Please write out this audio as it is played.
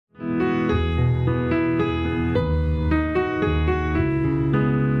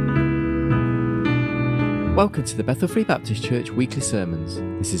Welcome to the Bethel Free Baptist Church weekly sermons.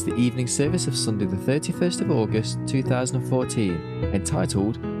 This is the evening service of Sunday the 31st of August 2014,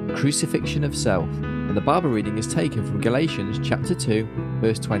 entitled Crucifixion of Self, and the Bible reading is taken from Galatians chapter 2,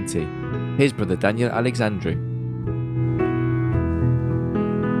 verse 20. Here's Brother Daniel Alexandru.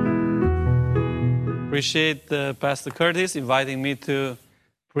 Appreciate Pastor Curtis inviting me to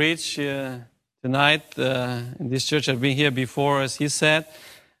preach tonight in this church. I've been here before, as he said,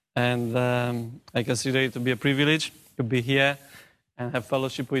 and I consider it to be a privilege to be here and have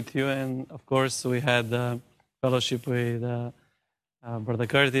fellowship with you. And of course, we had fellowship with Brother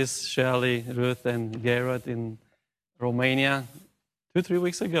Curtis, Shelley, Ruth, and Garrett in Romania 2-3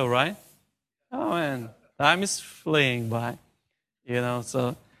 weeks ago, right? Oh man, time is fleeing by,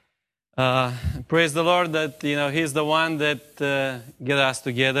 so praise the Lord that, He's the one that get us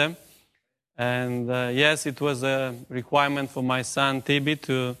together. And yes, it was a requirement for my son, Tibi,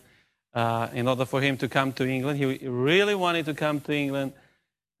 to, in order for him to come to England. He really wanted to come to England.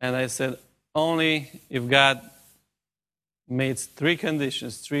 And I said, only if God made 3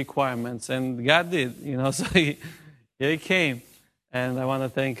 conditions, 3 requirements. And God did, so he came. And I want to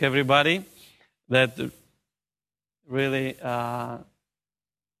thank everybody that really had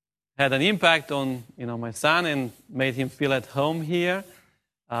an impact on, my son and made him feel at home here.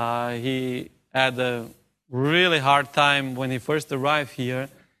 He had a really hard time when he first arrived here.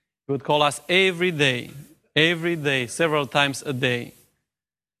 He would call us every day, several times a day.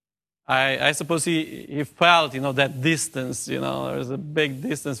 I suppose he felt, that distance, there's a big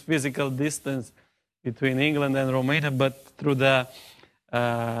distance, physical distance between England and Romania, but through the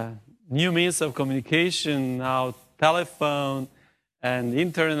new means of communication, now telephone and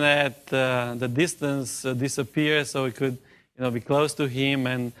internet, the distance disappeared, so we could be close to him,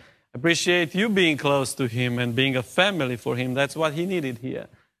 and appreciate you being close to him and being a family for him. That's what he needed here.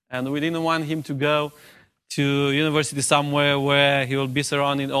 And we didn't want him to go to university somewhere where he will be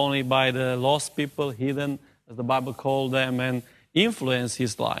surrounded only by the lost people, hidden, as the Bible called them, and influence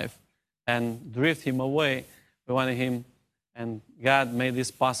his life and drift him away. We wanted him, and God made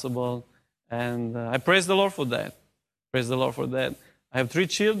this possible. And I praise the Lord for that. Praise the Lord for that. I have 3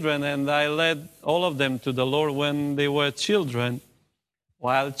 children, and I led all of them to the Lord when they were children,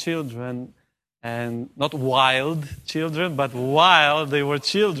 wild children, and not wild children, but while they were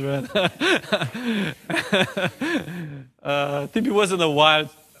children. Tippy wasn't a wild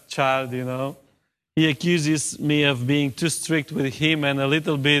child, He accuses me of being too strict with him and a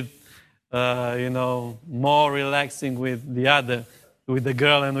little bit, more relaxing with the other, with the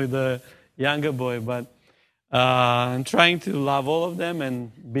girl and with the younger boy, but I'm trying to love all of them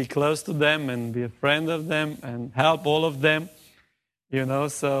and be close to them and be a friend of them and help all of them,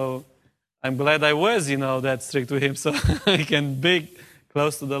 so I'm glad I was, that strict with him so I can be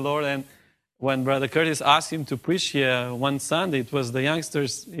close to the Lord. And when Brother Curtis asked him to preach here one Sunday, it was the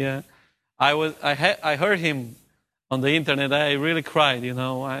youngsters, I heard him on the internet. I really cried,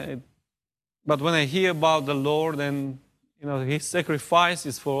 but when I hear about the Lord and, His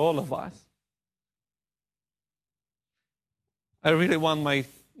sacrifices for all of us, I really want my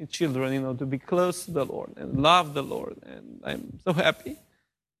children, to be close to the Lord and love the Lord. And I'm so happy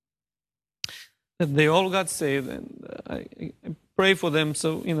that they all got saved. And I pray for them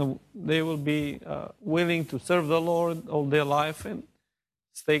so, they will be willing to serve the Lord all their life and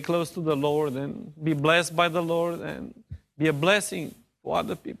stay close to the Lord and be blessed by the Lord and be a blessing for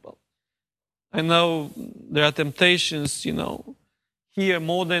other people. I know there are temptations, here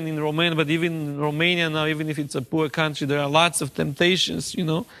more than in Romania, but even in Romania now, even if it's a poor country, there are lots of temptations,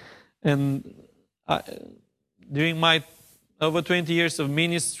 And during my over 20 years of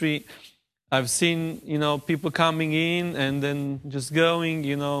ministry, I've seen, people coming in and then just going,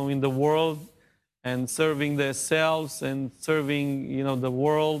 in the world and serving themselves and serving, the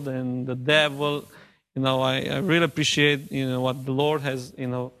world and the devil. I really appreciate, what the Lord has,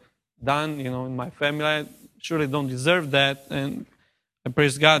 done, in my family. I surely don't deserve that, and I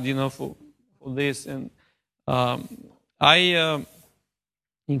praise God, for this. And I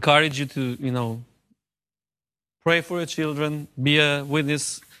encourage you to, pray for your children, be a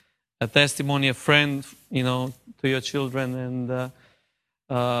witness, a testimony, a friend, to your children. And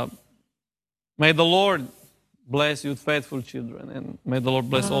may the Lord bless you with faithful children. And may the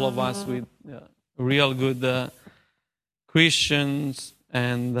Lord bless all of us with real good Christians.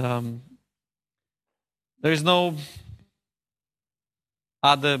 And there is no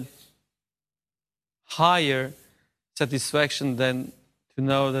other higher satisfaction than to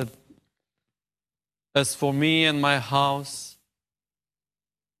know that as for me and my house,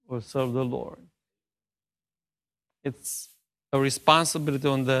 we'll serve the Lord. It's a responsibility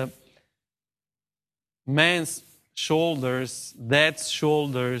on the man's shoulders, dad's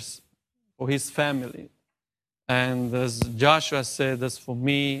shoulders for his family. And as Joshua said, as for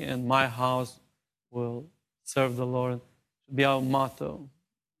me and my house will serve the Lord, should be our motto.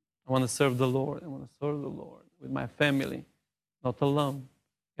 I want to serve the Lord. I want to serve the Lord with my family, not alone.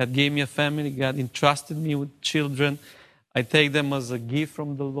 God gave me a family. God entrusted me with children. I take them as a gift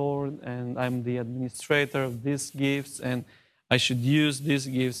from the Lord, and I'm the administrator of these gifts, and I should use these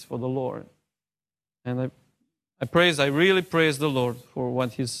gifts for the Lord. And I really praise the Lord for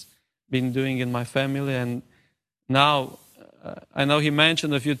what He's been doing in my family. And now, I know He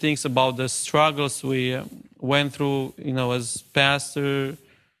mentioned a few things about the struggles we went through, as pastor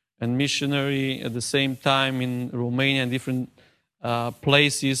and missionary at the same time in Romania and different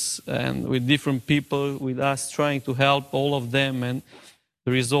places and with different people, with us trying to help all of them, and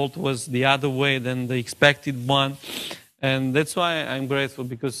the result was the other way than the expected one. And that's why I'm grateful,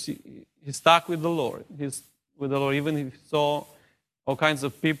 because he stuck with the Lord. He's with the Lord, even if he saw all kinds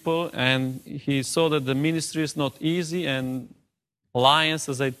of people, and he saw that the ministry is not easy. And Alliance,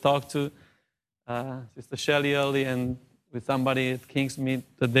 as I talked to Sister Shelley early and with somebody at Kingsmead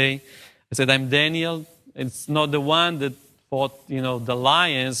today, I said, I'm Daniel. It's not the one that fought, the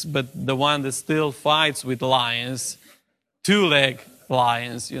lions, but the one that still fights with lions, two-leg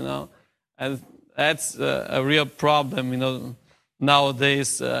lions, And that's a real problem,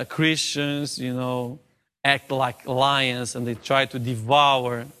 Nowadays, Christians, act like lions, and they try to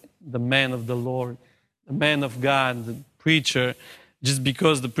devour the man of the Lord, the man of God, the preacher, just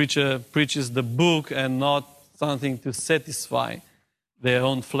because the preacher preaches the book and not something to satisfy their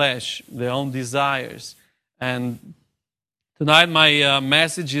own flesh, their own desires. And tonight my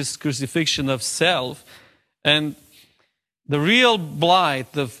message is crucifixion of self. And the real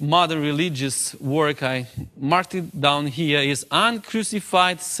blight of modern religious work, I marked it down here, is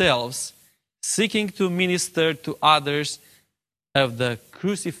uncrucified selves seeking to minister to others of the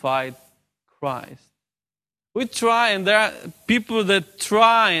crucified Christ. We try, and there are people that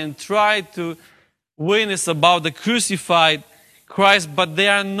try to witness about the crucified Christ, but they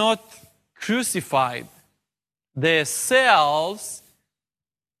are not crucified. Their selves,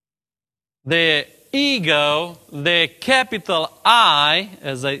 their ego, their capital I,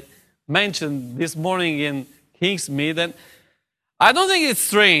 as I mentioned this morning in Kingsmead, and I don't think it's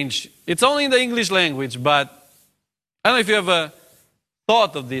strange. It's only in the English language, but I don't know if you ever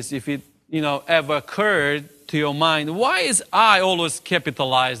thought of this, if it, ever occurred to your mind. Why is I always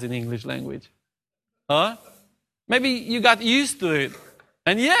capitalized in English language? Huh? Maybe you got used to it.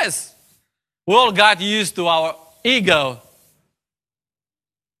 And yes, we all got used to our ego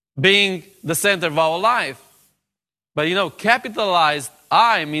being the center of our life. But capitalized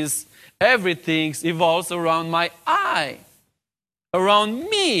I means everything evolves around my I, around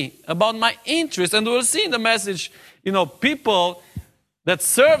me, about my interest. And we'll see in the message, people that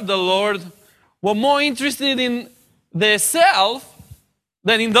serve the Lord were more interested in their self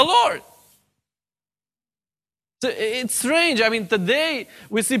than in the Lord. So it's strange. I mean, today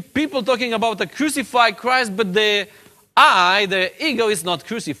we see people talking about the crucified Christ, but their ego is not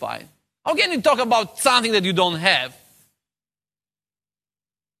crucified. How can you talk about something that you don't have?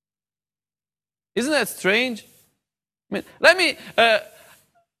 Isn't that strange? I mean, let me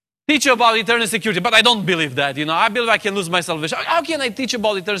teach you about eternal security, but I don't believe that. I believe I can lose my salvation. How can I teach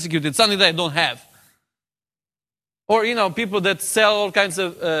about eternal security? It's something that I don't have. Or, people that sell all kinds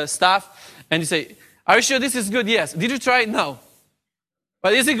of stuff, and you say, are you sure this is good? Yes. Did you try it? No.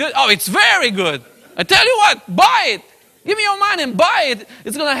 But is it good? Oh, it's very good. I tell you what, buy it. Give me your money and buy it.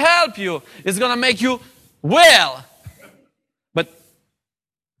 It's going to help you. It's going to make you well. But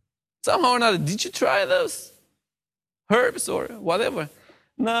somehow or another, did you try those herbs or whatever?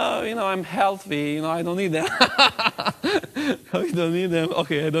 No, I'm healthy. I don't need them. I don't need them.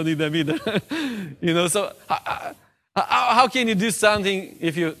 Okay, I don't need them either. So how can you do something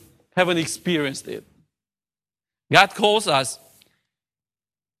if you haven't experienced it? God calls us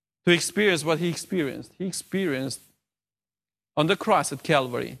to experience what He experienced. He experienced on the cross at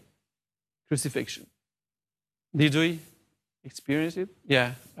Calvary, crucifixion. Did we experience it?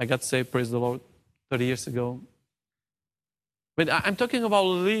 Yeah, I got saved, praise the Lord, 30 years ago. But I'm talking about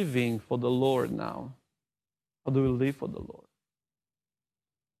living for the Lord now. How do we live for the Lord?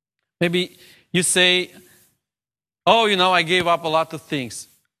 Maybe you say, oh, I gave up a lot of things.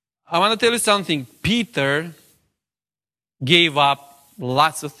 I want to tell you something. Peter gave up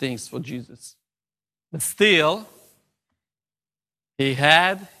lots of things for Jesus. But still, he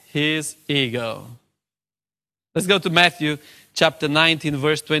had his ego. Let's go to Matthew chapter 19,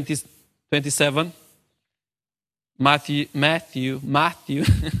 verse 27. Matthew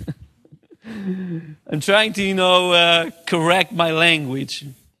I'm trying to, correct my language.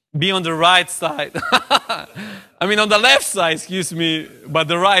 Be on the right side. I mean, on the left side, excuse me, but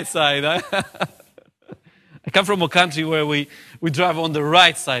the right side. I come from a country where we drive on the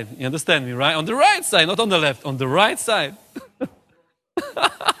right side. You understand me, right? On the right side, not on the left, on the right side.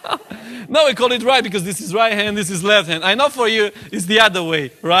 No, we call it right because this is right hand, this is left hand. I know for you, it's the other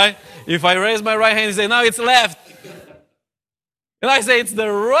way, right? If I raise my right hand, you say, no, it's left. And I say, it's the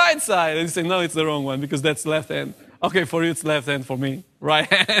right side. And you say, no, it's the wrong one because that's left hand. Okay, for you, it's left hand. For me, right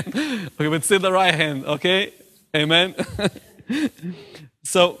hand. Okay, but still the right hand, okay? Amen?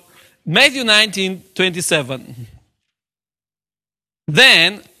 So, Matthew 19:27.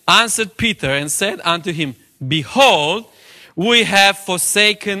 Then answered Peter and said unto him, Behold, we have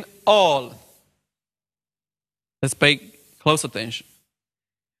forsaken all. Let's pay close attention.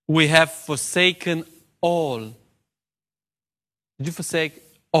 We have forsaken all. Did you forsake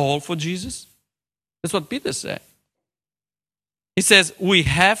all for Jesus? That's what Peter said. He says, we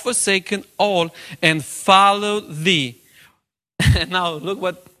have forsaken all and followed thee. And now look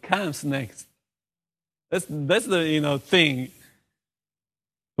what comes next. That's the thing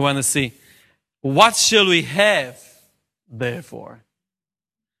we want to see. What shall we have therefore?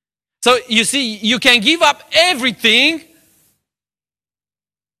 So you see, you can give up everything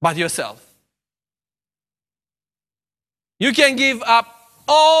but yourself. You can give up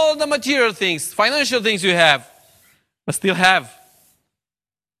all the material things, financial things you have, but still have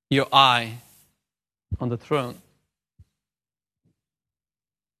your eye on the throne.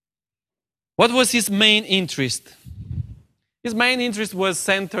 What was his main interest? His main interest was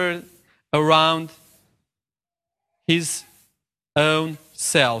centered around his own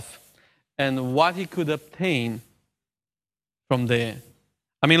self and what he could obtain from there.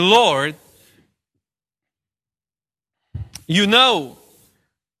 I mean, Lord, you know,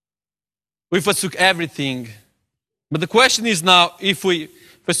 we forsook everything. But the question is now, if we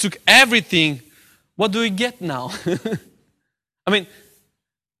forsook everything, what do we get now? I mean,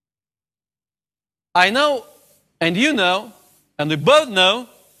 I know, and you know, and we both know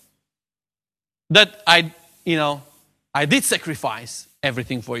that I did sacrifice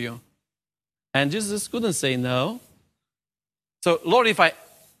everything for you. And Jesus couldn't say no. So, Lord, if I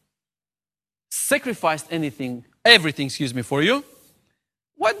sacrificed everything for you,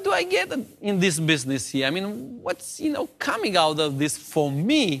 what do I get in this business here? I mean, what's, coming out of this for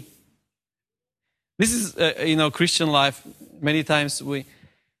me? This is, Christian life. Many times we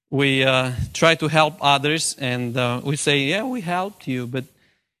try to help others and we say, yeah, we helped you, but,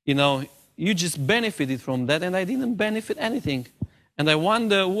 you just benefited from that and I didn't benefit anything. And I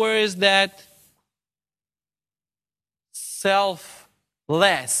wonder, where is that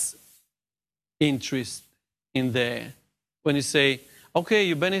selfless interest in there? When you say, okay,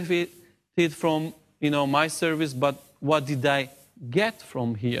 you benefited from, my service, but what did I get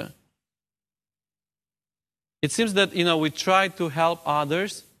from here? It seems that, we try to help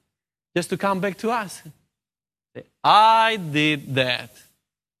others just to come back to us. I did that.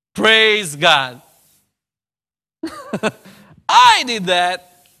 Praise God. I did that.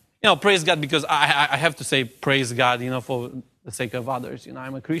 Praise God because I have to say praise God, for the sake of others.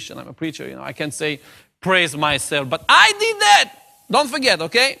 I'm a Christian, I'm a preacher. I can't say praise myself, but I did that. Don't forget,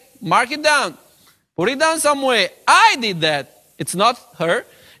 okay? Mark it down. Put it down somewhere. I did that. It's not her.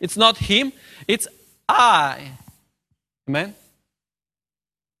 It's not him. It's I. Amen?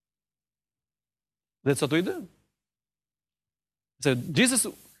 That's what we do. So, Jesus,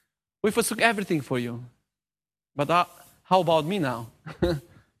 we forsook everything for you. But how about me now? I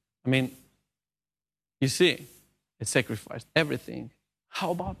mean, you see, it sacrificed everything.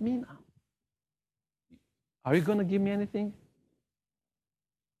 How about me now? Are you going to give me anything?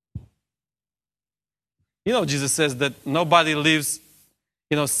 Jesus says that nobody leaves,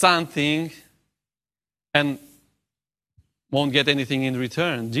 something and won't get anything in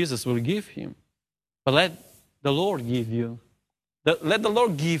return. Jesus will give him. But let the Lord give you. Let the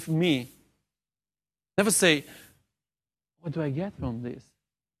Lord give me. Never say, what do I get from this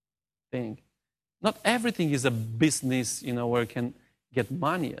thing? Not everything is a business, where you can get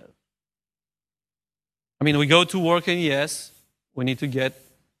money out. I mean, we go to work and yes, we need to get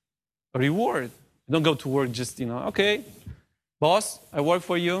a reward. We don't go to work just, okay, boss, I work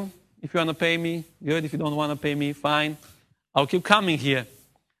for you. If you want to pay me, good. If you don't want to pay me, fine. I'll keep coming here.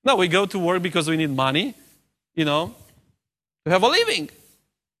 No, we go to work because we need money, to have a living,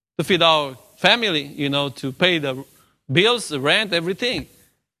 to feed our family, to pay the bills, the rent, everything.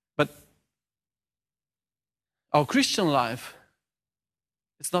 But our Christian life,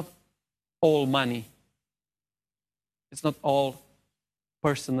 it's not all money. It's not all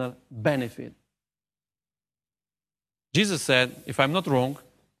personal benefit. Jesus said, if I'm not wrong,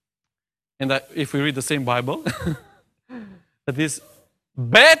 and if we read the same Bible, that it's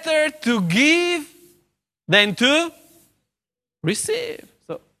better to give than to receive.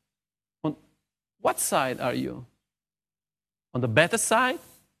 So, on what side are you? On the better side?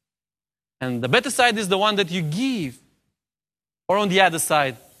 And the better side is the one that you give. Or on the other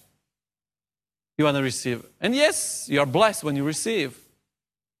side, you want to receive. And yes, you are blessed when you receive.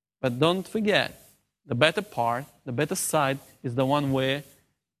 But don't forget, the better part, the better side is the one where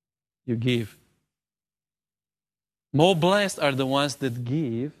you give. More blessed are the ones that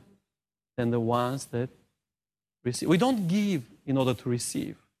give than the ones that receive. We don't give in order to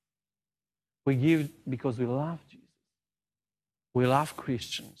receive. We give because we love Jesus. We love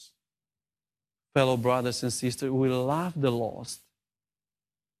Christians. Fellow brothers and sisters, we love the lost.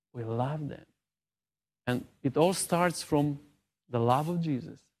 We love them. And it all starts from the love of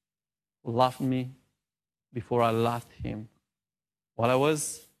Jesus, who loved me before I loved him. While I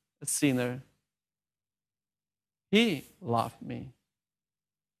was a sinner, he loved me.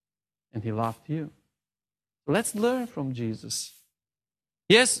 And he loved you. Let's learn from Jesus.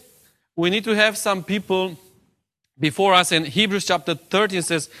 Yes, we need to have some people before us. And Hebrews chapter 13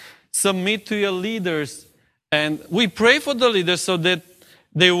 says, submit to your leaders. And we pray for the leaders so that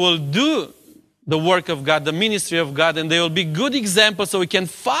they will do the work of God, the ministry of God, and they will be good examples so we can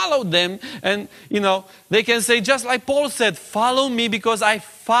follow them. And, they can say, just like Paul said, follow me because I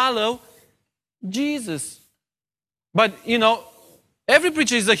follow Jesus. But, every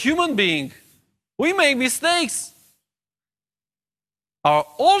preacher is a human being. We make mistakes. Our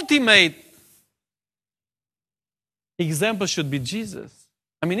ultimate example should be Jesus.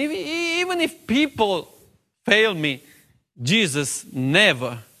 I mean, even if people fail me, Jesus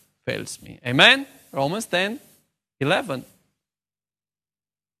never fails me. Amen? Romans 10:11.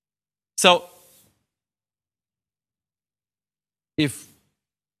 So, if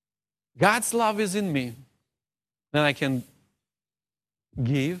God's love is in me, then I can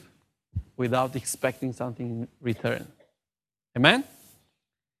give without expecting something in return. Amen?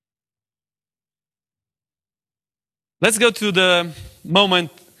 Let's go to the moment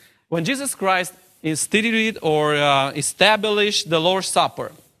when Jesus Christ instituted or established the Lord's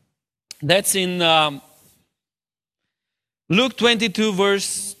Supper. That's in Luke 22,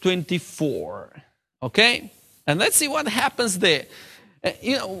 verse 24. Okay? And let's see what happens there.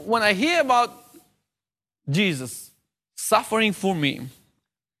 When I hear about Jesus suffering for me,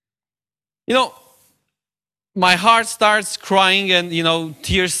 my heart starts crying and,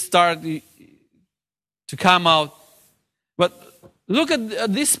 tears start to come out. But look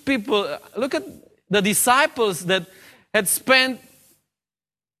at these people, look at the disciples that had spent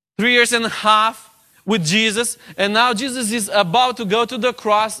 3 years and a half with Jesus, and now Jesus is about to go to the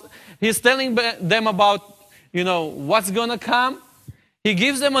cross. He's telling them about, what's going to come. He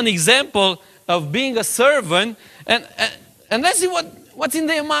gives them an example of being a servant, and let's see what's in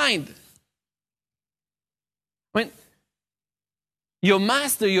their mind. When your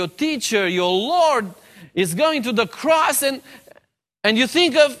master, your teacher, your Lord is going to the cross, and you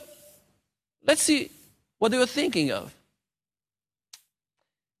think of, let's see what they were thinking of.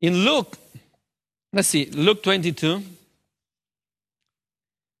 In Luke, let's see, Luke 22,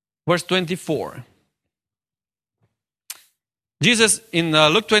 verse 24. Jesus in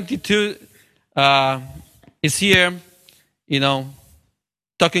Luke 22 is here,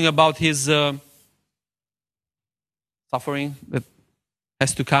 talking about his suffering that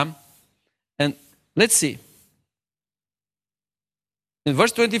has to come. And let's see. In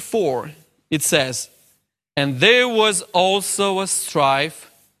verse 24, it says, and there was also a strife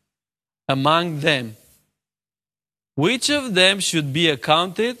among them. Which of them should be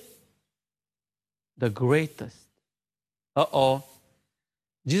accounted the greatest? Uh-oh.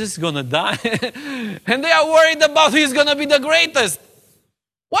 Jesus is going to die. And they are worried about who is going to be the greatest.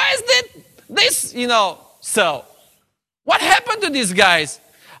 Why is this, so? What happened to these guys?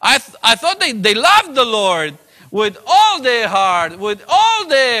 I thought they loved the Lord with all their heart, with all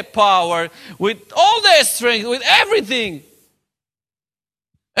their power, with all their strength, with everything.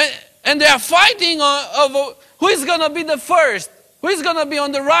 And they are fighting over who is going to be the first, who is going to be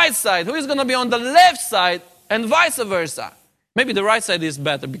on the right side, who is going to be on the left side, and vice versa. Maybe the right side is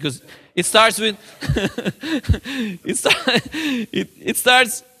better because it starts with, it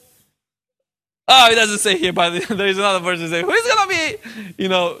starts, it doesn't say here, but there is another verse that says, who is going to be,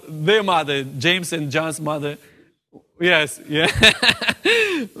 their mother, James and John's mother. Yes, yeah.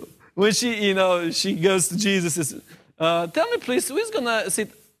 When she goes to Jesus, says, tell me please, who is going to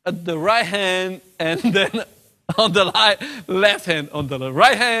sit at the right hand and then on the left hand, on the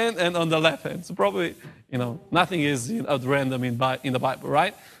right hand, and on the left hand. So probably, nothing is at random in the Bible,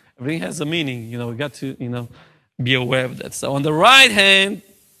 right? Everything has a meaning. We got to, be aware of that. So on the right hand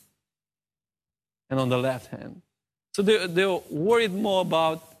and on the left hand. So they're worried more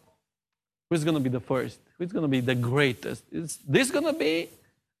about who's going to be the first, who's going to be the greatest. Is this going to be?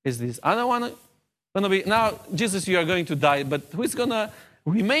 Is this? I don't want to be. Now, Jesus, you are going to die, but who's going to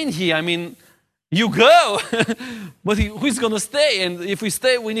remain here? I mean, you go, but who's going to stay? And if we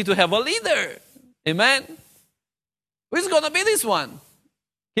stay, we need to have a leader. Amen? Who's going to be this one?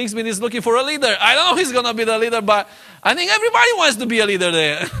 Kingsmead is looking for a leader. I don't know who's going to be the leader, but I think everybody wants to be a leader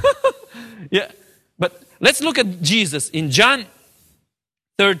there. Yeah. But let's look at Jesus in John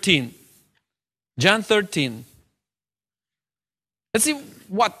 13. John 13. Let's see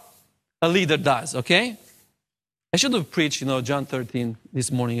what a leader does, okay? I should have preached, John 13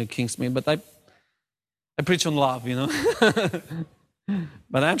 this morning at Kingsmead, but I preach on love,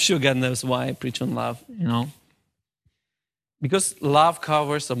 But I'm sure God knows why I preach on love, Because love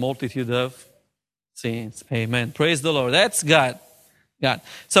covers a multitude of sins. Amen. Praise the Lord. That's God.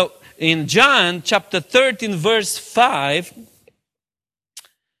 So in John chapter 13, verse 5,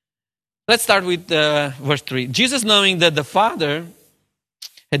 let's start with verse 3. Jesus, knowing that the Father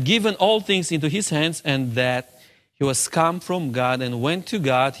had given all things into his hands and that he was come from God and went to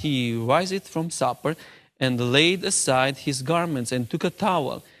God, he riseth from supper and laid aside his garments and took a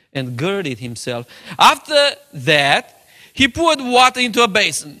towel and girded himself. After that, he poured water into a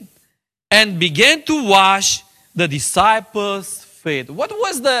basin and began to wash the disciples' feet. What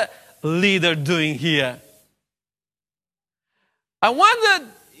was the leader doing here? I wondered,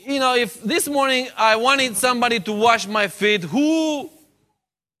 if this morning I wanted somebody to wash my feet, who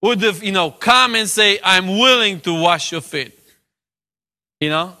would have, come and say, I'm willing to wash your feet?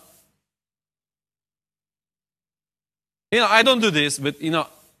 I don't do this, but,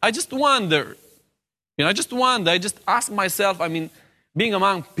 I just wonder. I just ask myself, being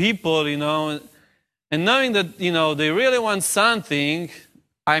among people, and knowing that, they really want something.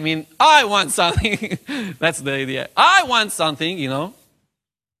 I want something. That's the idea. I want something,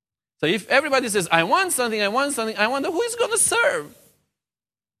 So if everybody says, I want something, I wonder who is going to serve?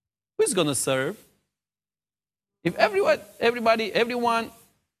 Who's going to serve? If everyone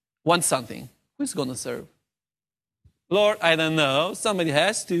wants something, who's going to serve? Lord, I don't know. Somebody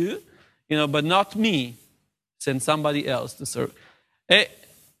has to. But not me. Send somebody else to serve. Hey,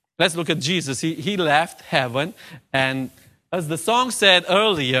 let's look at Jesus. He left heaven. And as the song said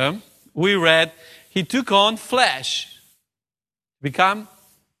earlier, we read, he took on flesh. Become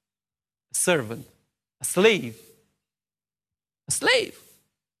a servant. A slave. A slave.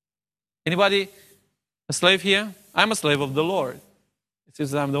 Anybody a slave here? I'm a slave of the Lord. It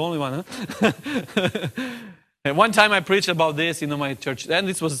seems I'm the only one, huh? And one time I preached about this in my church, and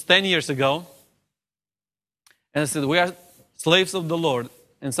this was 10 years ago. And I said, we are slaves of the Lord.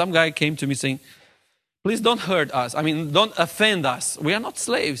 And some guy came to me saying, please don't hurt us. Don't offend us. We are not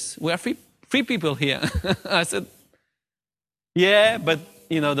slaves. We are free people here. I said, yeah, but,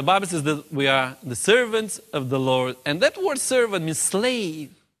 the Bible says that we are the servants of the Lord. And that word servant means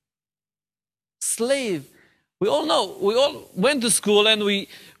slave. Slave. We all know, we all went to school and we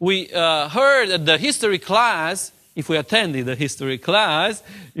heard at the history class, if we attended the history class,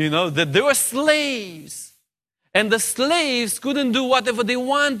 that there were slaves. And the slaves couldn't do whatever they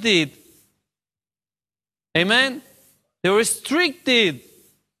wanted. Amen? They were restricted.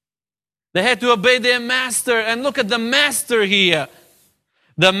 They had to obey their master. And look at the master here.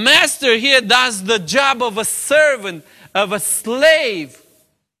 The master here does the job of a servant, of a slave,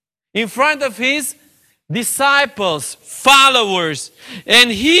 in front of his disciples, followers.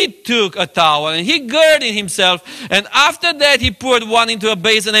 And he took a towel and he girded himself. And after that he poured one into a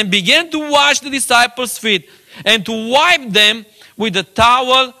basin and began to wash the disciples' feet and to wipe them with the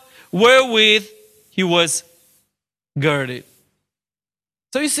towel wherewith he was girded.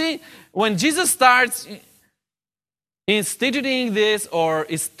 So you see, when Jesus starts instituting this or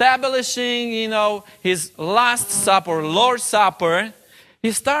establishing, his Last Supper, Lord's Supper,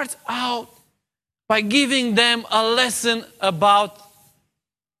 he starts out by giving them a lesson about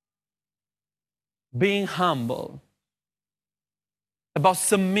being humble, about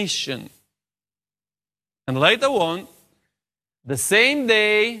submission. And later on, the same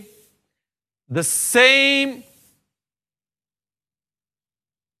day, the same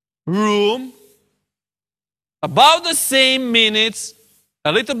room, about the same minutes,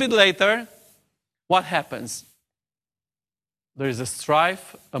 a little bit later, what happens? There is a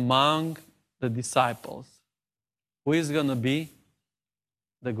strife among the disciples. Who is going to be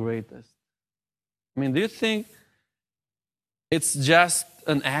the greatest? Do you think it's just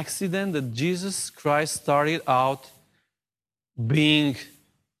an accident that Jesus Christ started out being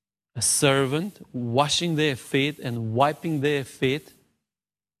a servant, washing their feet and wiping their feet?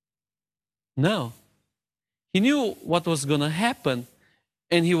 No. He knew what was going to happen,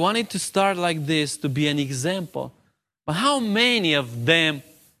 and he wanted to start like this to be an example. But how many of them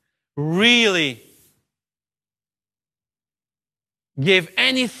really gave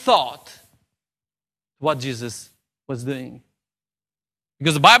any thought to what Jesus was doing?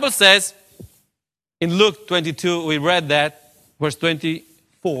 Because the Bible says in Luke 22, we read that, verse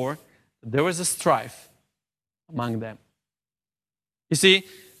 24, there was a strife among them. You see,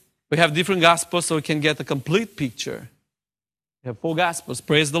 we have different gospels so we can get a complete picture. We have 4 gospels.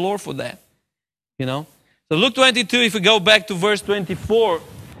 Praise the Lord for that. You know? So Luke 22, if we go back to verse 24,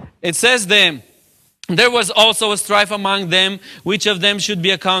 it says then, there was also a strife among them, which of them should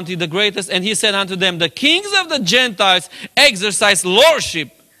be accounted the greatest. And he said unto them, the kings of the Gentiles exercise lordship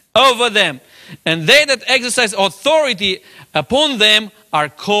over them, and they that exercise authority upon them are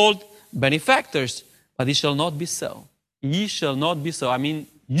called benefactors. But it shall not be so. Ye shall not be so. I mean,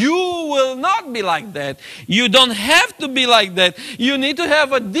 you will not be like that. You don't have to be like that. You need to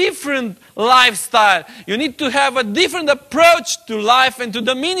have a different lifestyle. You need to have a different approach to life and to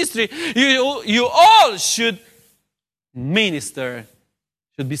the ministry. You all should minister,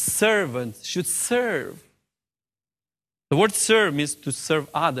 should be servants, should serve. The word serve means to serve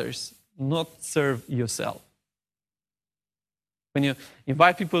others, not serve yourself. When you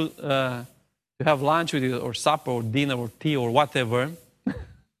invite people to have lunch with you, or supper, or dinner, or tea, or whatever,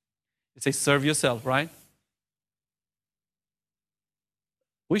 you say, serve yourself, right?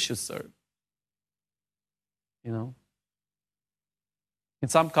 We should serve. You know? In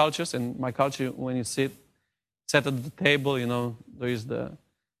some cultures, in my culture, when you sit at the table, you know, there is the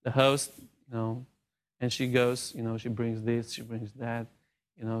host, you know, and she goes, you know, she brings this, she brings that,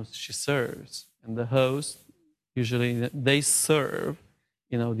 you know, she serves. And the host, usually they serve,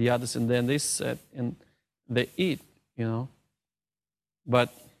 you know, the others, and then they sit and they eat, you know.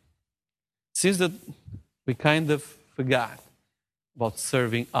 But since that we kind of forgot about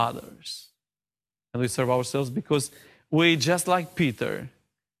serving others, and we serve ourselves because we, just like Peter,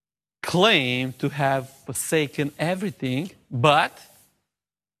 claim to have forsaken everything but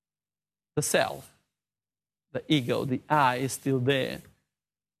the self, the ego, the I is still there.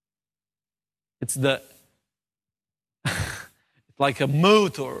 It's like a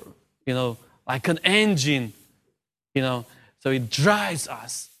motor, you know, like an engine, you know, so it drives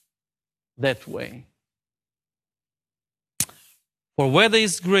us that way. For whether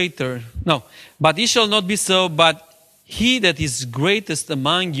is greater, no, but it shall not be so, but he that is greatest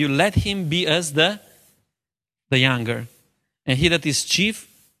among you, let him be as the younger, and he that is chief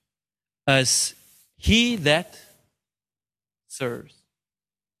as he that serves.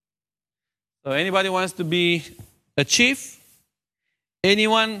 So anybody wants to be a chief?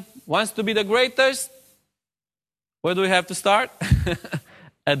 Anyone wants to be the greatest? Where do we have to start?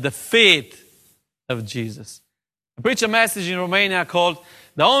 At the feet of Jesus. I preach a message in Romania called,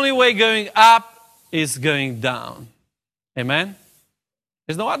 the only way going up is going down. Amen?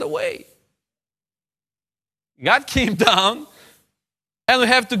 There's no other way. God came down, and we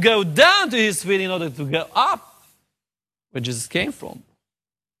have to go down to His feet in order to go up where Jesus came from.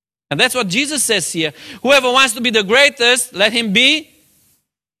 And that's what Jesus says here. Whoever wants to be the greatest, let him be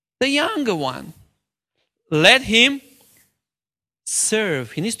the younger one. Let him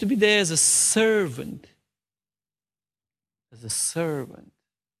serve. He needs to be there as a servant. As a servant.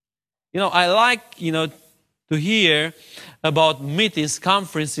 You know, I like, you know, to hear about meetings,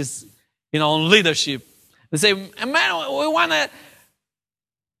 conferences, you know, on leadership. They say, man, we want to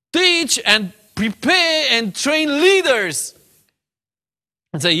teach and prepare and train leaders.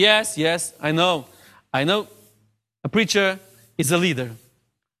 And say, yes, I know. A preacher is a leader.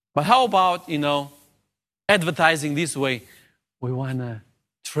 But how about, you know, advertising this way? We want to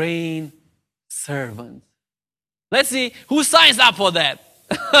train servants. Let's see who signs up for that.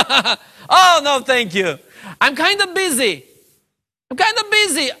 Oh, no, thank you. I'm kind of busy.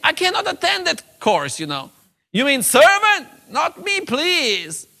 I cannot attend that course, you know. You mean servant? Not me,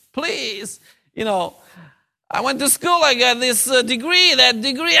 please. Please. You know, I went to school, I got this degree, that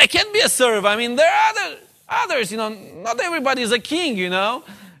degree. I can't be a servant. I mean, there are others, you know. Not everybody is a king, you know.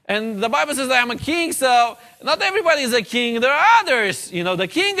 And the Bible says that I'm a king, so not everybody is a king. There are others, you know, the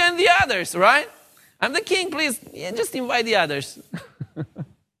king and the others, right? I'm the king, please. Yeah, just invite the others.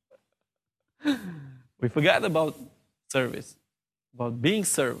 We forgot about service, about being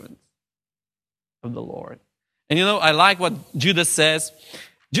servants of the Lord. And you know, I like what Judas says.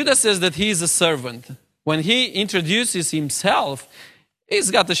 Judas says that he is a servant. when he introduces himself, he's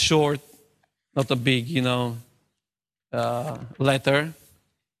got a short, not a big, letter.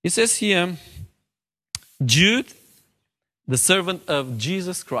 He says here, Jude, the servant of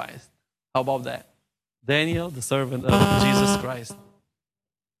Jesus Christ. How about that? Daniel, the servant of Jesus Christ.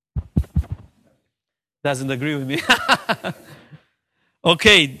 Doesn't agree with me.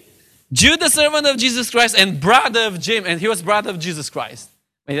 Okay, Jude, the servant of Jesus Christ and brother of James. And he was brother of Jesus Christ.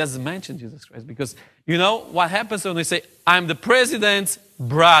 He doesn't mention Jesus Christ because you know what happens when we say, I'm the president's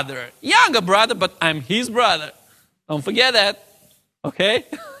brother. Younger brother, but I'm his brother. Don't forget that. Okay?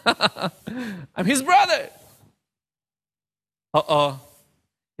 I'm his brother.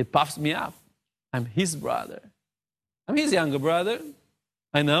 It puffs me up. I'm his brother. I'm his younger brother.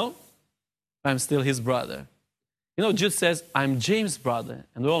 I know. I'm still his brother. You know, Jude says, I'm James' brother.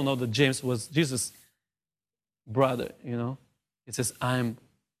 And we all know that James was Jesus' brother, you know. He says, I'm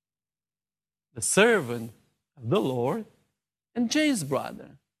the servant of the Lord and James' brother.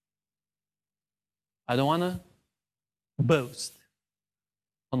 I don't want to boast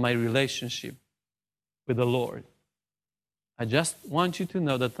on my relationship with the Lord. I just want you to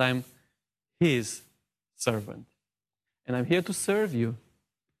know that I'm his servant. And I'm here to serve you.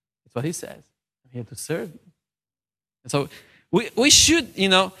 That's what he says. I'm here to serve you. And so we should,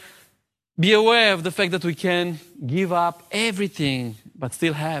 be aware of the fact that we can give up everything but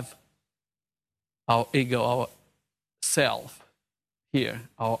still have our ego, our self here,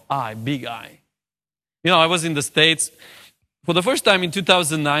 our I, big I. I was in the States for the first time in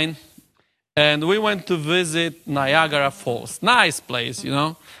 2009, and we went to visit Niagara Falls. Nice place,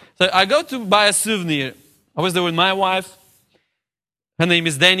 So I go to buy a souvenir. I was there with my wife. Her name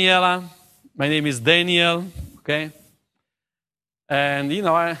is Daniela. My name is Daniel, okay? And,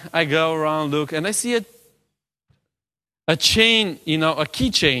 I go around, look, and I see a chain, a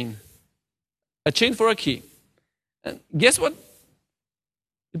keychain. A chain for a key. And guess what?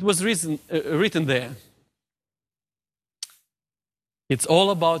 It was written there. It's all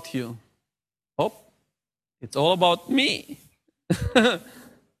about you. Oh, it's all about me.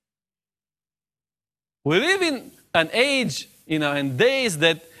 We live in an age, and days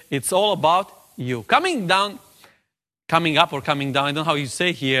that it's all about you. Coming up or coming down, I don't know how you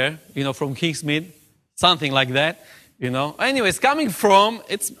say here, from Kingsmead, something like that, Anyways, coming from,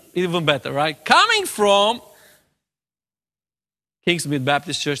 it's even better, right? Coming from Kingsmead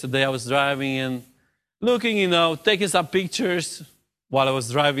Baptist Church, today I was driving and looking, taking some pictures while I was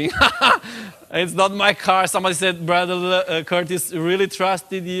driving. It's not my car. Somebody said, Brother Curtis really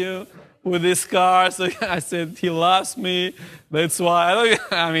trusted you with this car. So I said, he loves me. That's why.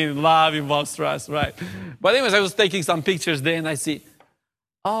 Love involves trust, right? But anyways, I was taking some pictures there and I see,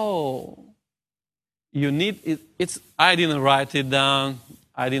 you need it. I didn't write it down.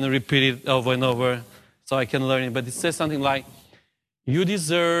 I didn't repeat it over and over so I can learn it. But it says something like, you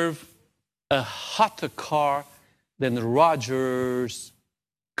deserve a hotter car than Roger's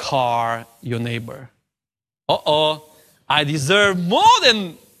car, your neighbor. I deserve more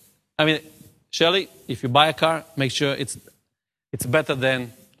than... Shelley, if you buy a car, make sure it's better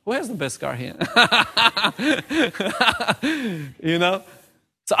than... Who has the best car here?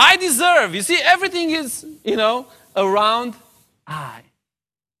 So I deserve. You see, everything is, around I.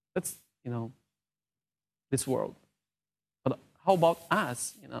 That's, this world. But how about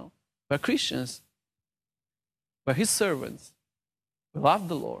us, We're Christians. We're his servants. We love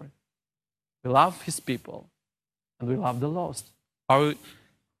the Lord. We love his people. And we love the lost. Are we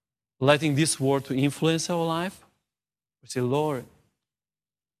letting this word to influence our life? We say, Lord,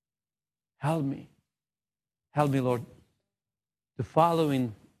 help me. Help me, Lord, to follow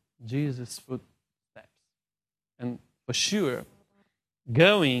in Jesus' footsteps. And for sure,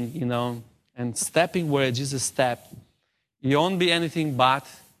 going, and stepping where Jesus stepped, you won't be anything but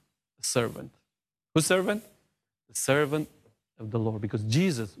a servant. Who's servant? The servant of the Lord. Because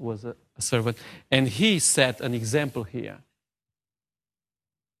Jesus was a servant. And he set an example here.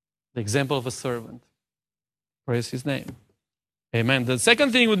 The example of a servant. Praise his name. Amen. The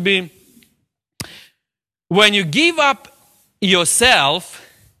second thing would be, when you give up yourself,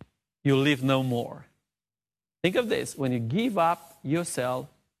 you live no more. Think of this. When you give up yourself,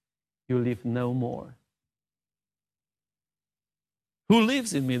 you live no more. Who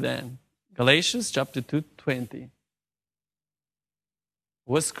lives in me then? Galatians chapter 2:20.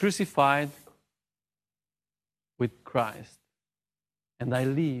 Was crucified with Christ. And I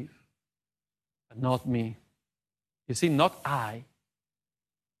live, but not me. You see, not I.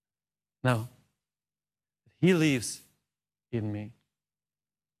 No. He lives in me.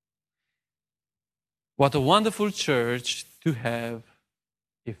 What a wonderful church to have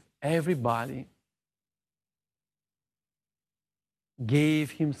if everybody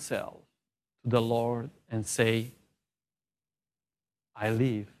gave himself to the Lord and say, I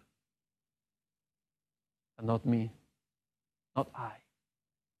live, but not me, not I.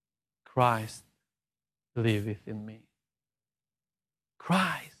 Christ liveth in me.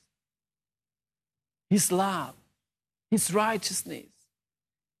 Christ, His love, His righteousness,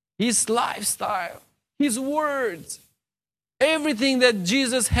 His lifestyle, His words, everything that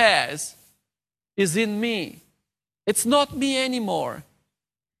Jesus has is in me. It's not me anymore.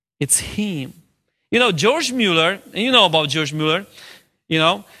 It's Him. You know, George Mueller, and you know about George Mueller, you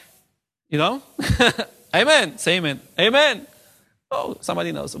know? Amen. Say amen. Amen. Oh,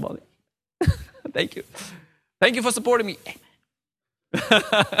 somebody knows about it. Thank you. Thank you for supporting me.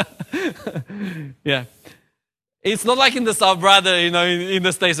 Amen. Yeah. It's not like in the South, brother, you know, in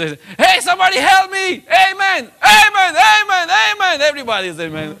the States. Hey, somebody help me. Amen. Amen. Amen. Amen. Everybody is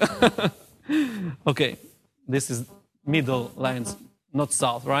amen. Okay. This is middle lands, not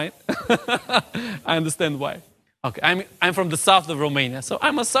south, right? I understand why. Okay, I'm from the south of Romania, so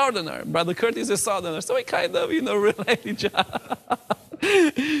I'm a southerner. Brother Curtis is a southerner, so we kind of, relate each other.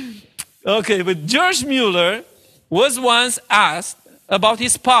 Okay, but George Mueller was once asked about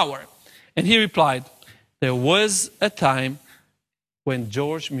his power, and he replied, there was a time when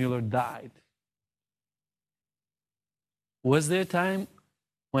George Mueller died. Was there a time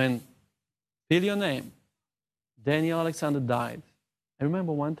when, feel your name, Daniel Alexander died? I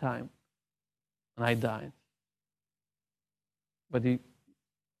remember one time when I died. But he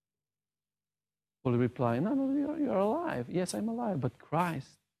will reply, no, you're alive. Yes, I'm alive, but Christ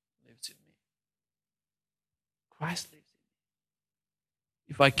lives in me. Christ lives in me.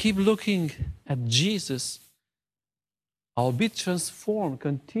 If I keep looking at Jesus, I'll be transformed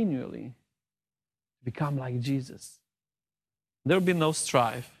continually to become like Jesus. There will be no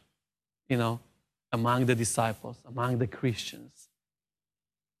strife, among the disciples, among the Christians.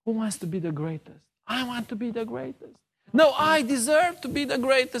 Who wants to be the greatest? I want to be the greatest. No, I deserve to be the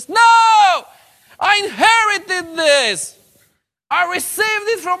greatest. No! I inherited this. I received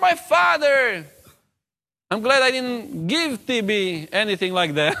it from my father. I'm glad I didn't give TB anything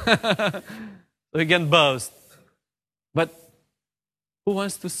like that. So he can boast. But who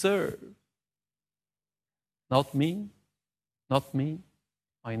wants to serve? Not me. Not me.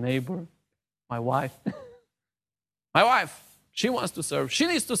 My neighbor. My wife. My wife. She wants to serve. She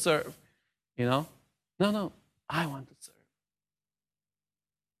needs to serve. No. I want to serve.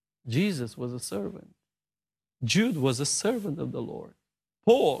 Jesus was a servant. Jude was a servant of the Lord.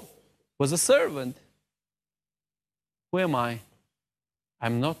 Paul was a servant. Who am I?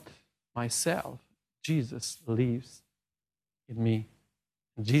 I'm not myself. Jesus lives in me.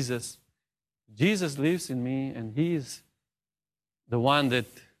 Jesus lives in me, and He is the one that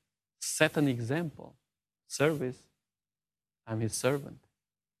set an example. Service. I'm His servant.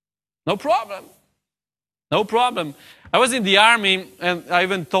 No problem. No problem. I was in the army, and I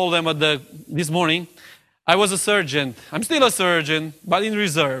even told them this morning, I was a surgeon. I'm still a surgeon, but in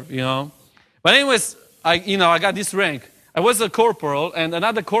reserve, But anyways, I got this rank. I was a corporal, and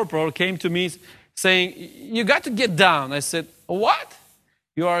another corporal came to me saying, you got to get down. I said, what?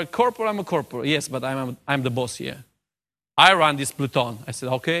 You are a corporal, I'm a corporal. Yes, but I'm the boss here. I run this platoon. I said,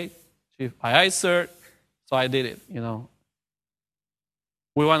 okay, chief, aye, sir. So I did it,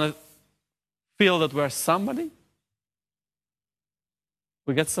 We want to feel that we're somebody.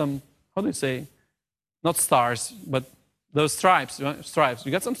 We get some, how do you say, not stars, but those stripes. Stripes.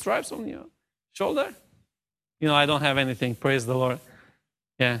 You got some stripes on your shoulder? I don't have anything. Praise the Lord.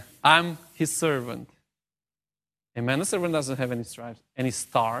 Yeah, I'm His servant. Amen. The servant doesn't have any stripes, any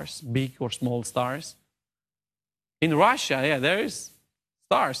stars, big or small stars. In Russia, yeah, there is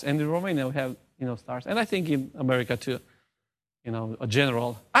stars, and in Romania we have, stars, and I think in America too. A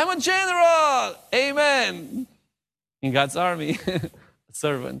general. I'm a general! Amen! In God's army. A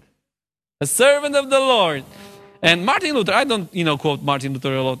servant. A servant of the Lord. And Martin Luther, I don't, quote Martin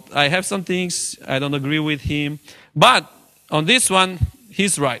Luther a lot. I have some things I don't agree with him. But on this one,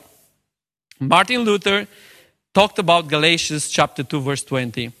 he's right. Martin Luther talked about Galatians chapter 2, verse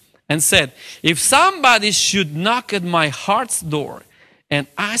 20. And said, if somebody should knock at my heart's door and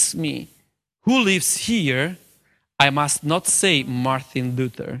ask me, who lives here? I must not say Martin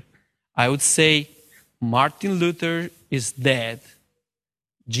Luther. I would say Martin Luther is dead.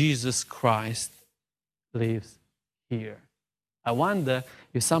 Jesus Christ lives here. I wonder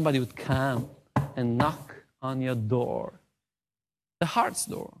if somebody would come and knock on your door, the heart's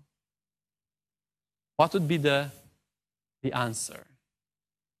door. What would be the answer?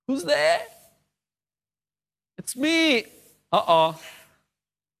 Who's there? It's me. Uh-oh.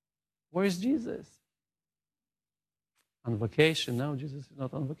 Where's Jesus? On vacation? No, Jesus is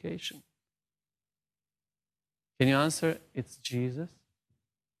not on vacation. Can you answer? It's Jesus.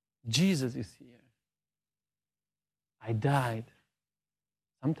 Jesus is here. I died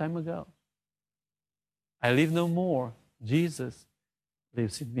some time ago. I live no more. Jesus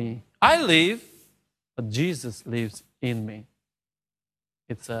lives in me. I live, but Jesus lives in me.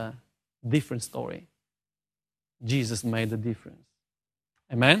 It's a different story. Jesus made the difference.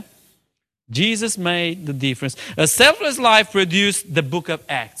 Amen? Jesus made the difference. A selfless life produced the book of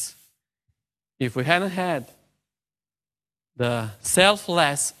Acts. If we hadn't had the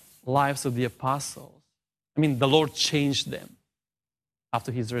selfless lives of the apostles, the Lord changed them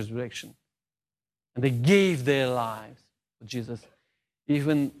after his resurrection. And they gave their lives to Jesus.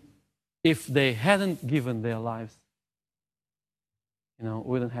 Even if they hadn't given their lives, we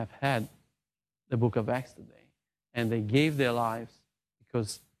wouldn't have had the book of Acts today. And they gave their lives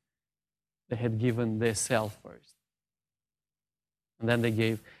because they had given their self first. And then they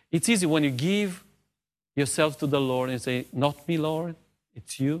gave. It's easy when you give yourself to the Lord and say, not me, Lord,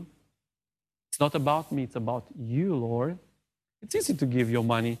 it's you. It's not about me, it's about you, Lord. It's easy to give your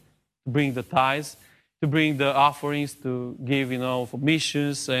money, to bring the tithes, to bring the offerings, to give, for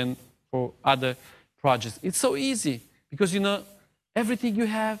missions and for other projects. It's so easy because, everything you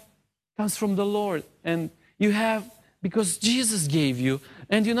have comes from the Lord. And you have because Jesus gave you.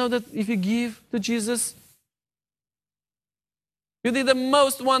 And you know that if you give to Jesus, you did the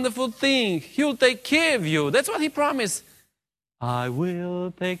most wonderful thing. He'll take care of you. That's what he promised. I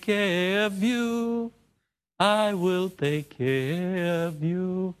will take care of you. I will take care of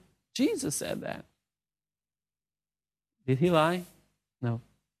you. Jesus said that. Did he lie? No.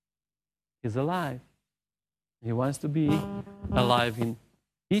 He's alive. He wants to be alive in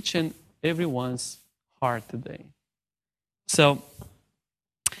each and everyone's heart today. So,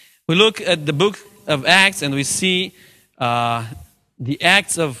 we look at the book of Acts and we see the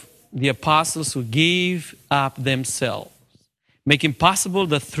acts of the apostles who gave up themselves, making possible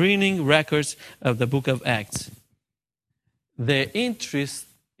the thrilling records of the book of Acts. Their interest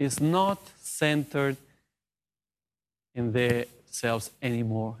is not centered in themselves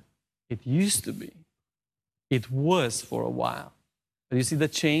anymore. It used to be. It was for a while. But you see the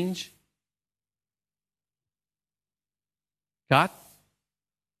change? God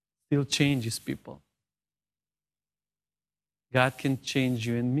still changes people. God can change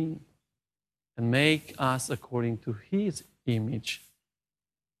you and me and make us according to His image.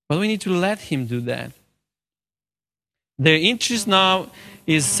 But we need to let Him do that. Their interest now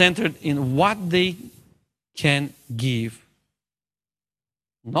is centered in what they can give.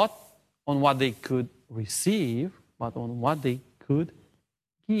 Not on what they could receive, but on what they could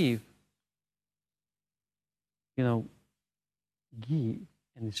give. Give,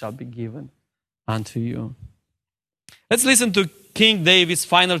 and it shall be given unto you. Let's listen to King David's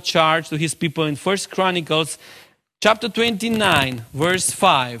final charge to his people in 1 Chronicles chapter 29, verse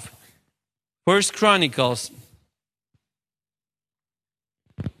 5. 1 Chronicles.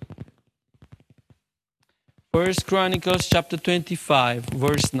 First Chronicles chapter 25,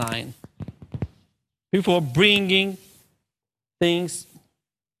 verse 9. Before bringing things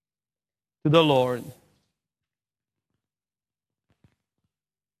to the Lord.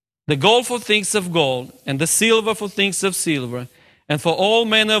 The gold for things of gold, and the silver for things of silver, and for all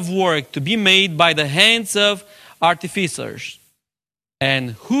manner of work to be made by the hands of artificers.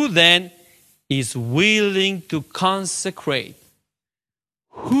 And who then is willing to consecrate?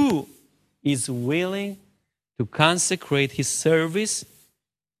 Who is willing to consecrate his service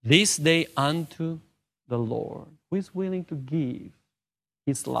this day unto the Lord? Who is willing to give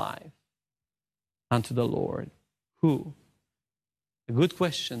his life unto the Lord? Who? A good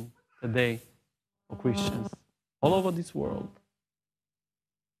question today for Christians all over this world.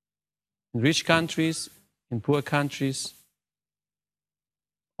 In rich countries, in poor countries,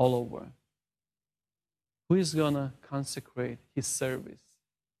 all over. Who is going to consecrate his service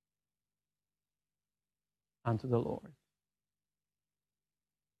unto the Lord?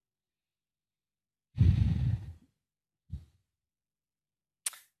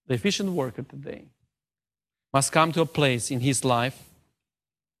 The efficient worker today must come to a place in his life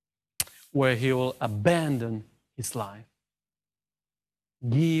where he will abandon his life,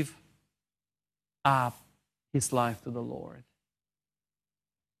 give up his life to the Lord,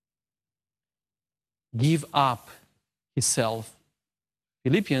 give up himself.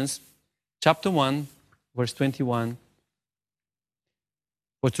 Philippians chapter 1, verse 21.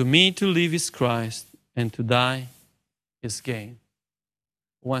 For to me to live is Christ, and to die is gain.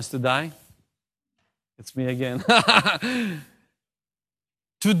 Who wants to die? It's me again.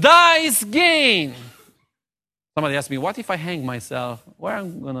 To die is gain. Somebody asked me, what if I hang myself? Where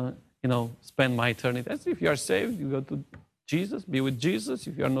am I going to, spend my eternity? As if you are saved, you go to Jesus, be with Jesus.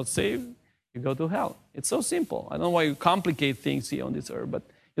 If you are not saved, you go to hell. It's so simple. I don't know why you complicate things here on this earth, but,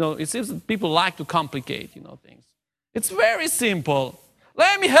 it seems that people like to complicate, things. It's very simple.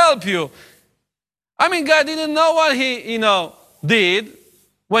 Let me help you. God didn't know what he, did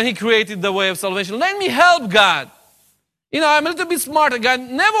when he created the way of salvation. Let me help God. I'm a little bit smarter. God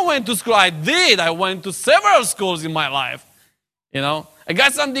never went to school. I did. I went to several schools in my life. I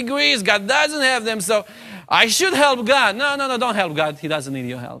got some degrees. God doesn't have them, so I should help God. No, don't help God. He doesn't need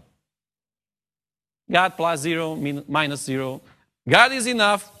your help. God plus 0, minus 0. God is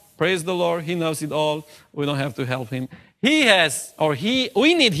enough. Praise the Lord. He knows it all. We don't have to help him. We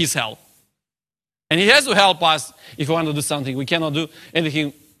need his help. And he has to help us if we want to do something. We cannot do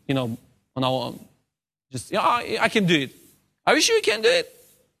anything, on our own. I can do it. Are you sure you can do it?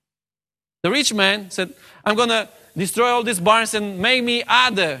 The rich man said, I'm going to destroy all these barns and make me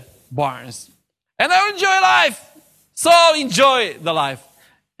other barns. And I will enjoy life. So enjoy the life.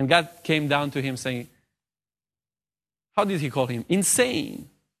 And God came down to him saying, how did he call him? Insane.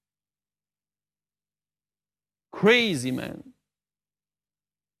 Crazy man.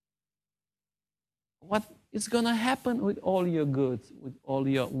 What is going to happen with all your goods, with all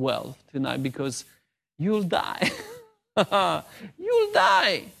your wealth tonight? Because you'll die. You'll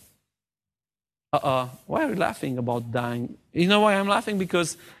die. Why are you laughing about dying? You know why I'm laughing?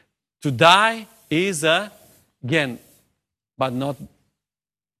 Because to die is a gain, but not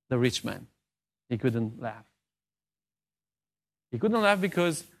the rich man. He couldn't laugh. He couldn't laugh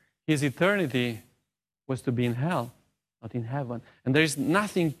because his eternity was to be in hell, not in heaven. And there is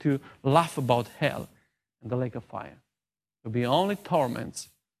nothing to laugh about hell and the lake of fire. It will be only torments,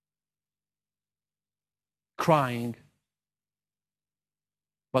 crying.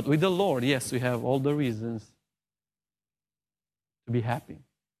 But with the Lord, yes, we have all the reasons to be happy.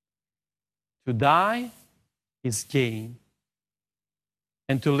 To die is gain.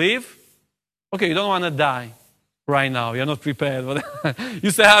 And to live, okay, you don't want to die right now. You're not prepared. But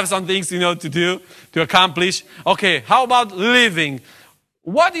you still have some things, to do, to accomplish. Okay, how about living?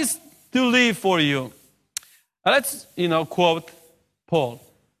 What is to live for you? Let's, quote Paul.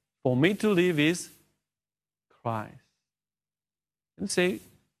 For me to live is Christ.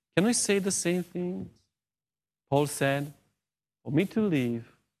 Can we say the same thing? Paul said, for me to live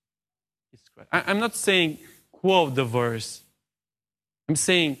is Christ. I'm not saying quote the verse. I'm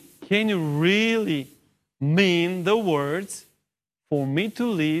saying, can you really mean the words, for me to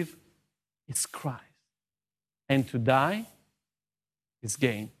live is Christ, and to die is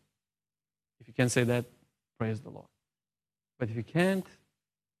gain? If you can say that, praise the Lord. But if you can't,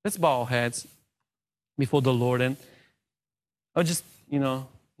 let's bow our heads before the Lord, and I'll just,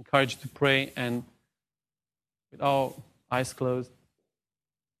 encourage you to pray, and with our eyes closed,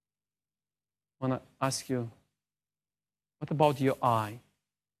 I want to ask you, what about your I,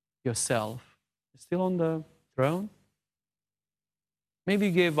 yourself? Still on the throne? Maybe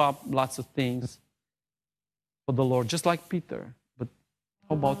you gave up lots of things for the Lord, just like Peter. But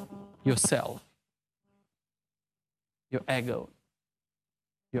how about yourself? Your ego?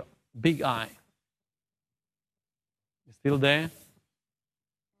 Your big I? You still there?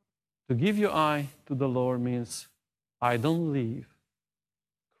 To give your I to the Lord means I don't live.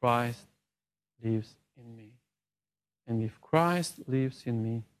 Christ lives in me. And if Christ lives in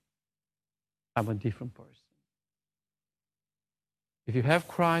me, I'm a different person. If you have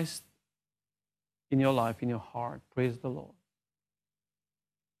Christ in your life, in your heart, praise the Lord.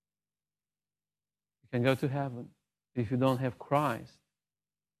 You can go to heaven. If you don't have Christ,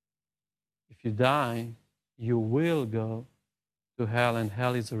 if you die, you will go to hell, and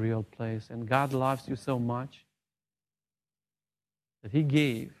hell is a real place. And God loves you so much that He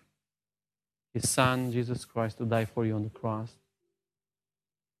gave His Son, Jesus Christ, to die for you on the cross.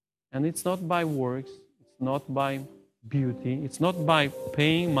 And it's not by works, it's not by beauty, it's not by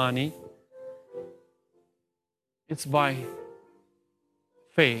paying money, it's by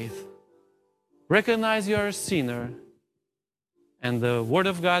faith. Recognize you are a sinner, and the Word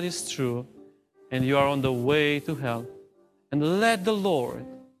of God is true, and you are on the way to hell. And let the Lord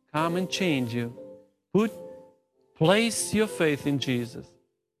come and change you. Place your faith in Jesus.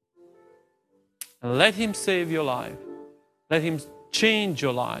 And let Him save your life. Let Him change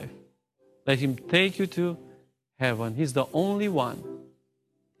your life. Let Him take you to heaven. He's the only one.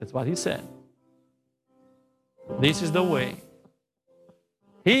 That's what He said. This is the way.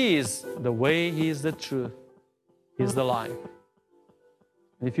 He is the way. He is the truth. He is the life.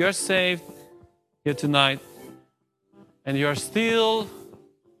 And if you are saved here tonight, and you are still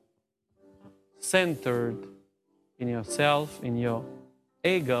centered in yourself, in your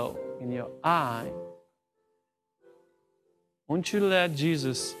ego, in your I. Won't you let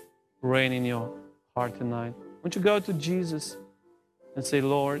Jesus reign in your heart tonight? Won't you go to Jesus and say,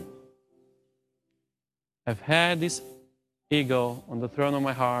 Lord, I've had this ego on the throne of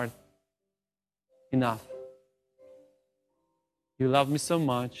my heart. Enough. You love me so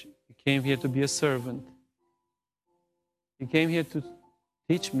much. You came here to be a servant. You came here to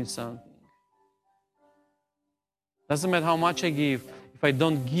teach me something. Doesn't matter how much I give. If I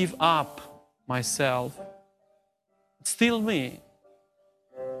don't give up myself, it's still me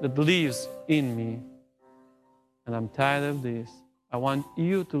that lives in me. And I'm tired of this. I want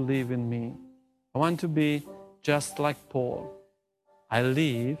you to live in me. I want to be just like Paul. I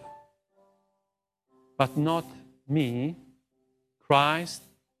live, but not me. Christ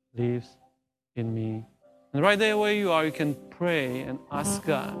lives in me. And right there where you are, you can pray and ask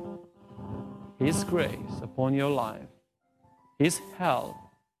God His grace upon your life, His help.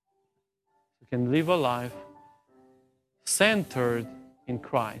 You can live a life centered in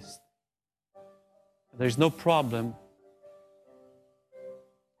Christ. There's no problem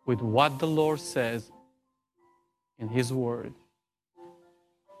with what the Lord says in His Word.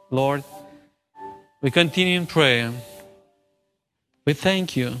 Lord, we continue in prayer. We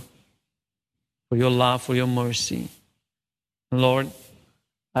thank you for your love, for your mercy. Lord,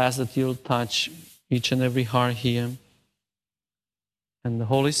 I ask that you'll touch each and every heart here and the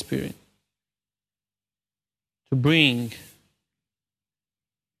Holy Spirit to bring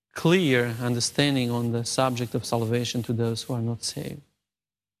clear understanding on the subject of salvation to those who are not saved,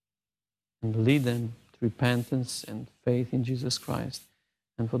 and lead them to repentance and faith in Jesus Christ.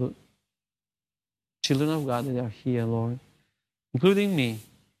 And for the children of God that are here, Lord, including me,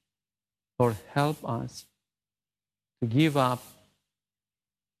 Lord, help us to give up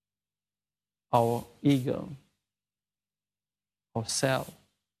our ego, our self,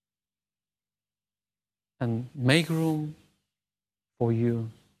 and make room for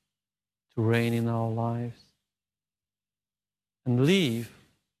you to reign in our lives and live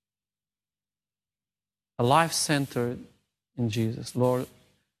a life centered in Jesus. Lord,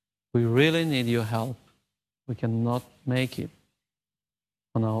 we really need your help. We cannot make it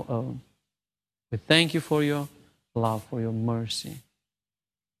on our own. We thank you for your love, for your mercy,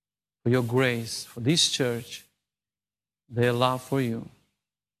 for your grace, for this church, their love for you.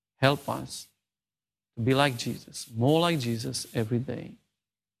 Help us to be like Jesus, more like Jesus every day.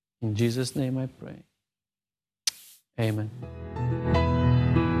 In Jesus' name I pray. Amen.